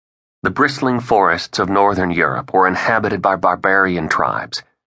The bristling forests of northern Europe were inhabited by barbarian tribes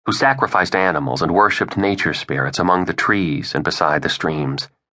who sacrificed animals and worshipped nature spirits among the trees and beside the streams.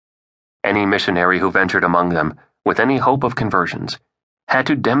 Any missionary who ventured among them, with any hope of conversions, had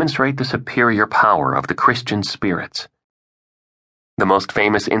to demonstrate the superior power of the Christian spirits. The most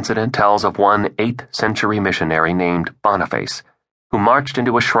famous incident tells of one 8th century missionary named Boniface, who marched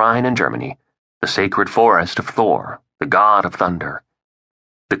into a shrine in Germany, the sacred forest of Thor, the god of thunder.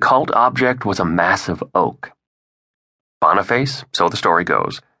 The cult object was a massive oak. Boniface, so the story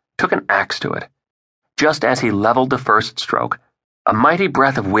goes, took an axe to it. Just as he leveled the first stroke, a mighty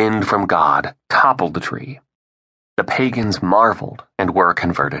breath of wind from God toppled the tree. The pagans marveled and were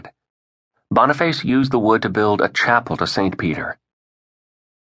converted. Boniface used the wood to build a chapel to St. Peter.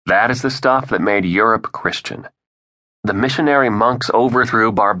 That is the stuff that made Europe Christian. The missionary monks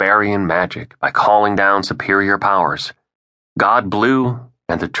overthrew barbarian magic by calling down superior powers. God blew,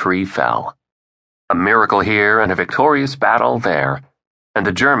 and the tree fell. A miracle here and a victorious battle there, and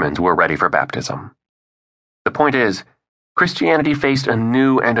the Germans were ready for baptism. The point is, Christianity faced a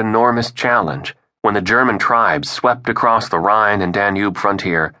new and enormous challenge when the German tribes swept across the Rhine and Danube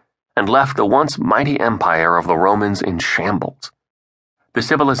frontier and left the once mighty empire of the Romans in shambles. The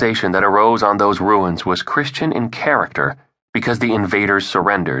civilization that arose on those ruins was Christian in character because the invaders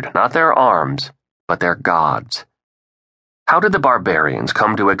surrendered not their arms, but their gods. How did the barbarians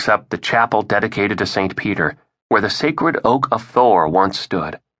come to accept the chapel dedicated to St. Peter, where the sacred oak of Thor once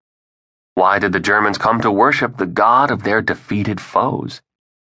stood? Why did the Germans come to worship the god of their defeated foes?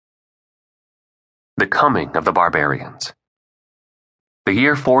 The coming of the barbarians. The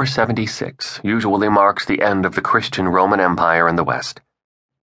year 476 usually marks the end of the Christian Roman Empire in the West.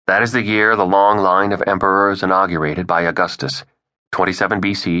 That is the year the long line of emperors inaugurated by Augustus, 27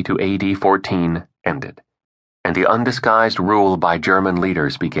 BC to AD 14, ended, and the undisguised rule by German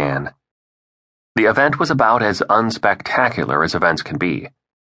leaders began. The event was about as unspectacular as events can be.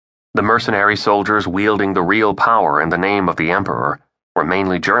 The mercenary soldiers wielding the real power in the name of the emperor were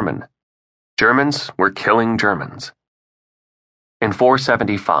mainly German. Germans were killing Germans. In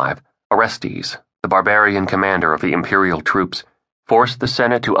 475, Orestes, the barbarian commander of the imperial troops, forced the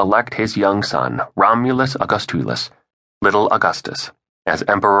Senate to elect his young son, Romulus Augustulus, Little Augustus, as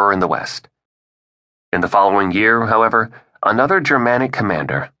emperor in the West. In the following year, however, another Germanic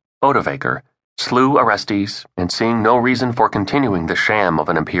commander, Odovaker, slew Orestes, and seeing no reason for continuing the sham of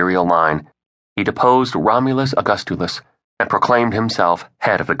an imperial line, he deposed Romulus Augustulus and proclaimed himself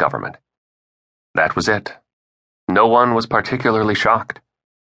head of the government. That was it. No one was particularly shocked.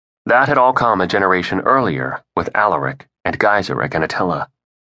 That had all come a generation earlier with Alaric and Gaiseric and Attila.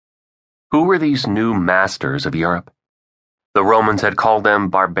 Who were these new masters of Europe? The Romans had called them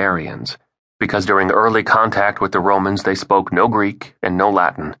barbarians, because during early contact with the Romans they spoke no Greek and no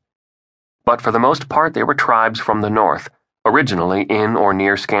Latin. But for the most part they were tribes from the north, originally in or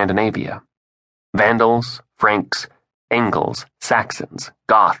near Scandinavia. Vandals, Franks, Angles, Saxons,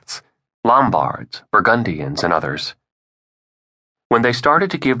 Goths, Lombards, Burgundians, and others. When they started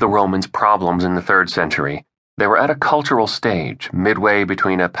to give the Romans problems in the 3rd century, they were at a cultural stage midway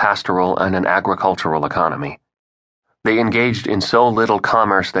between a pastoral and an agricultural economy. They engaged in so little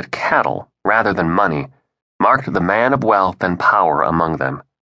commerce that cattle, rather than money, marked the man of wealth and power among them.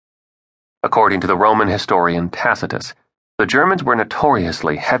 According to the Roman historian Tacitus, the Germans were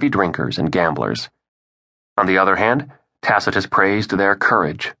notoriously heavy drinkers and gamblers. On the other hand, Tacitus praised their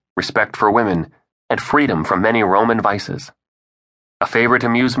courage, respect for women, and freedom from many Roman vices. A favorite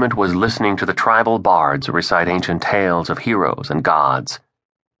amusement was listening to the tribal bards recite ancient tales of heroes and gods.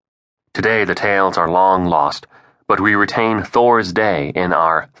 Today the tales are long lost, but we retain Thor's Day in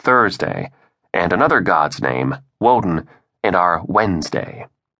our Thursday, and another god's name, Woden, in our Wednesday.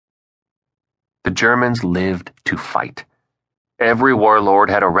 The Germans lived to fight. Every warlord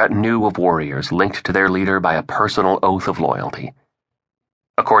had a retinue of warriors linked to their leader by a personal oath of loyalty.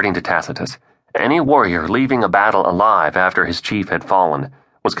 According to Tacitus, any warrior leaving a battle alive after his chief had fallen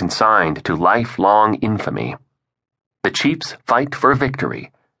was consigned to lifelong infamy. The chiefs fight for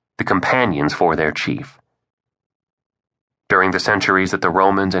victory, the companions for their chief. During the centuries that the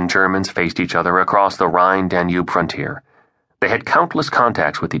Romans and Germans faced each other across the Rhine-Danube frontier, they had countless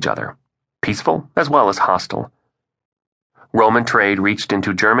contacts with each other, peaceful as well as hostile. Roman trade reached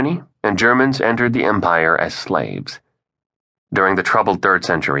into Germany, and Germans entered the empire as slaves. During the troubled 3rd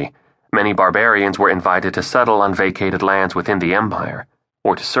century, many barbarians were invited to settle on vacated lands within the empire,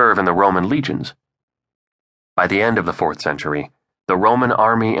 or to serve in the Roman legions. By the end of the 4th century, the Roman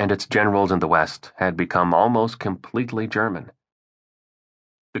army and its generals in the West had become almost completely German.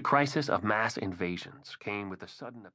 The crisis of mass invasions came with a sudden